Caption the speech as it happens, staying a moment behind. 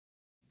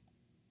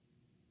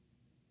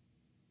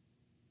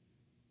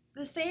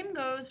The same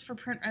goes for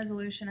print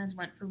resolution as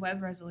went for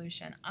web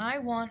resolution. I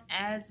want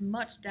as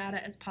much data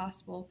as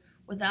possible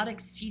without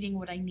exceeding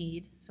what I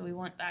need. So we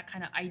want that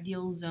kind of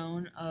ideal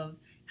zone of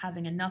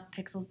having enough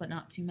pixels but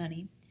not too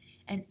many.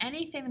 And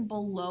anything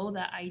below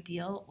that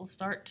ideal will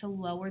start to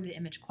lower the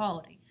image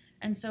quality.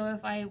 And so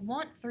if I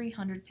want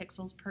 300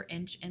 pixels per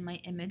inch in my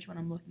image when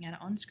I'm looking at it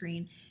on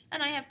screen,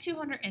 and I have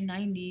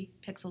 290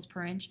 pixels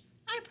per inch,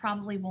 I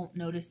probably won't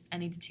notice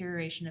any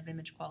deterioration of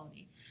image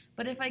quality.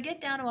 But if I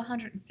get down to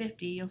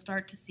 150, you'll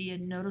start to see a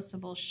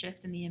noticeable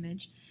shift in the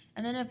image.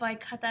 And then if I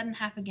cut that in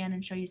half again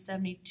and show you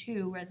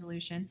 72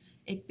 resolution,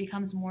 it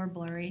becomes more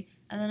blurry.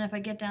 And then if I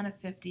get down to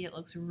 50, it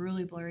looks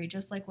really blurry,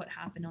 just like what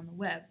happened on the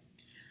web.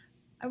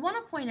 I want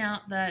to point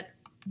out that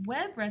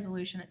web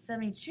resolution at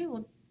 72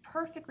 will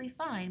perfectly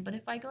fine, but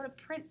if I go to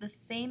print the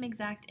same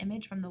exact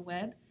image from the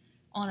web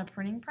on a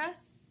printing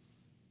press,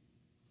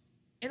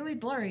 it'll be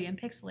blurry and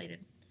pixelated.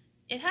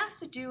 It has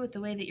to do with the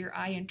way that your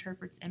eye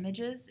interprets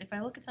images. If I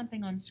look at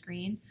something on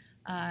screen,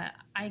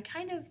 I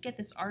kind of get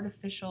this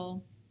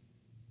artificial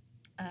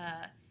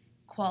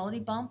quality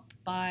bump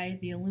by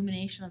the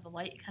illumination of the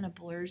light. It kind of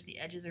blurs the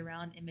edges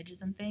around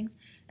images and things,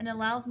 and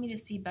allows me to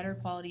see better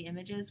quality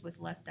images with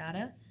less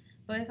data.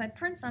 But if I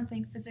print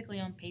something physically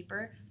on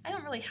paper, I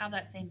don't really have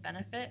that same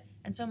benefit,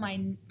 and so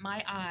my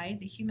eye,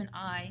 the human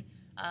eye,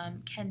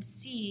 can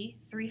see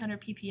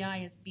 300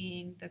 ppi as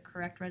being the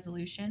correct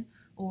resolution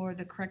or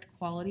the correct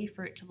quality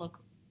for it to look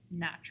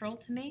natural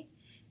to me.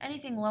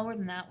 Anything lower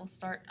than that,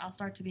 I'll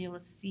start to be able to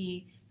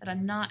see that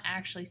I'm not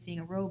actually seeing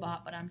a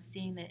robot, but I'm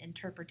seeing the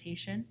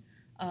interpretation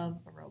of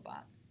a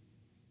robot.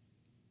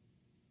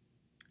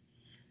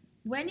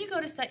 When you go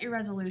to set your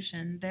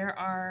resolution, there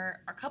are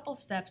a couple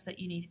steps that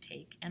you need to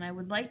take, and I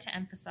would like to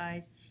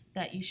emphasize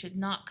that you should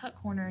not cut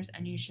corners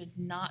and you should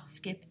not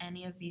skip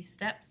any of these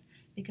steps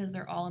because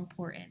they're all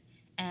important.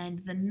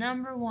 And the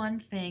number one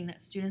thing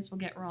that students will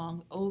get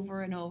wrong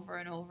over and over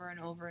and over and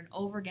over and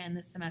over again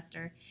this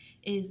semester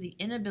is the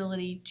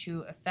inability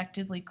to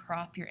effectively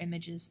crop your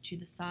images to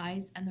the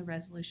size and the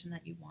resolution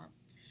that you want.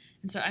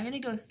 And so I'm going to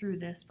go through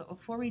this, but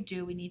before we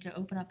do, we need to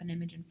open up an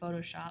image in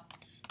Photoshop.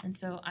 And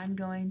so I'm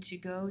going to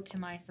go to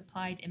my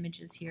supplied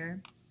images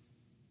here,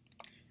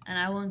 and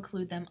I will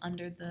include them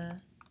under the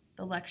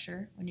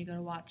lecture when you go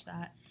to watch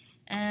that.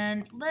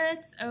 And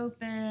let's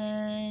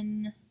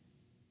open,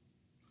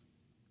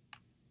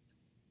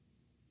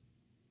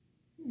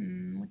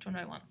 which one do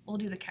I want? We'll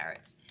do the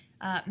carrots.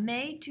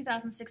 May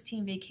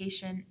 2016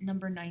 vacation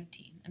number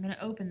 19. I'm going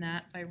to open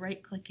that by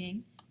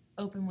right-clicking,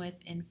 open with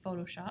in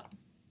Photoshop.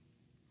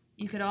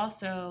 You could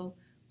also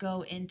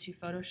go into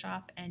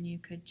Photoshop and you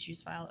could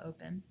choose File,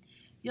 Open.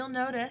 You'll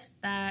notice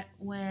that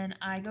when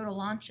I go to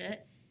launch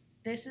it,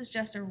 this is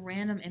just a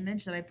random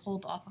image that I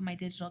pulled off of my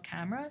digital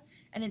camera,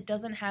 and it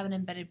doesn't have an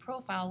embedded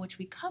profile, which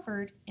we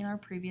covered in our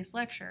previous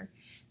lecture.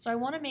 So I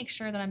want to make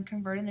sure that I'm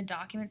converting the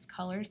document's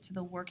colors to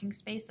the working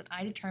space that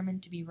I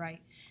determined to be right.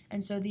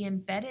 And so the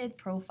embedded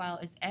profile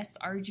is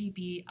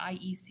sRGB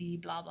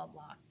IEC blah blah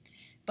blah.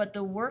 But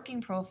the working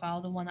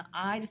profile, the one that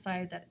I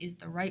decided that is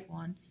the right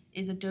one,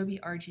 is Adobe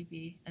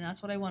RGB, and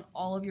that's what I want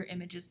all of your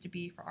images to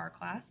be for our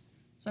class.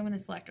 So I'm going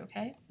to select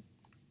OK,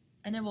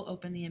 and it will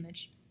open the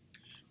image.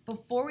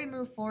 Before we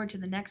move forward to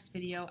the next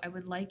video, I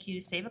would like you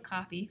to save a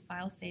copy,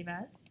 File, Save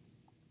As.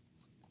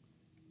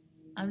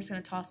 I'm just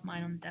going to toss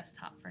mine on the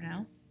desktop for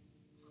now.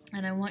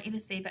 And I want you to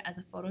save it as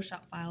a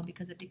Photoshop file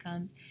because it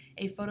becomes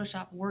a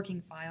Photoshop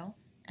working file,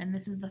 and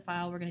this is the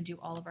file we're going to do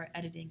all of our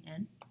editing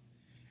in.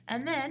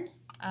 And then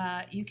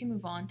you can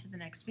move on to the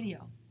next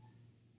video.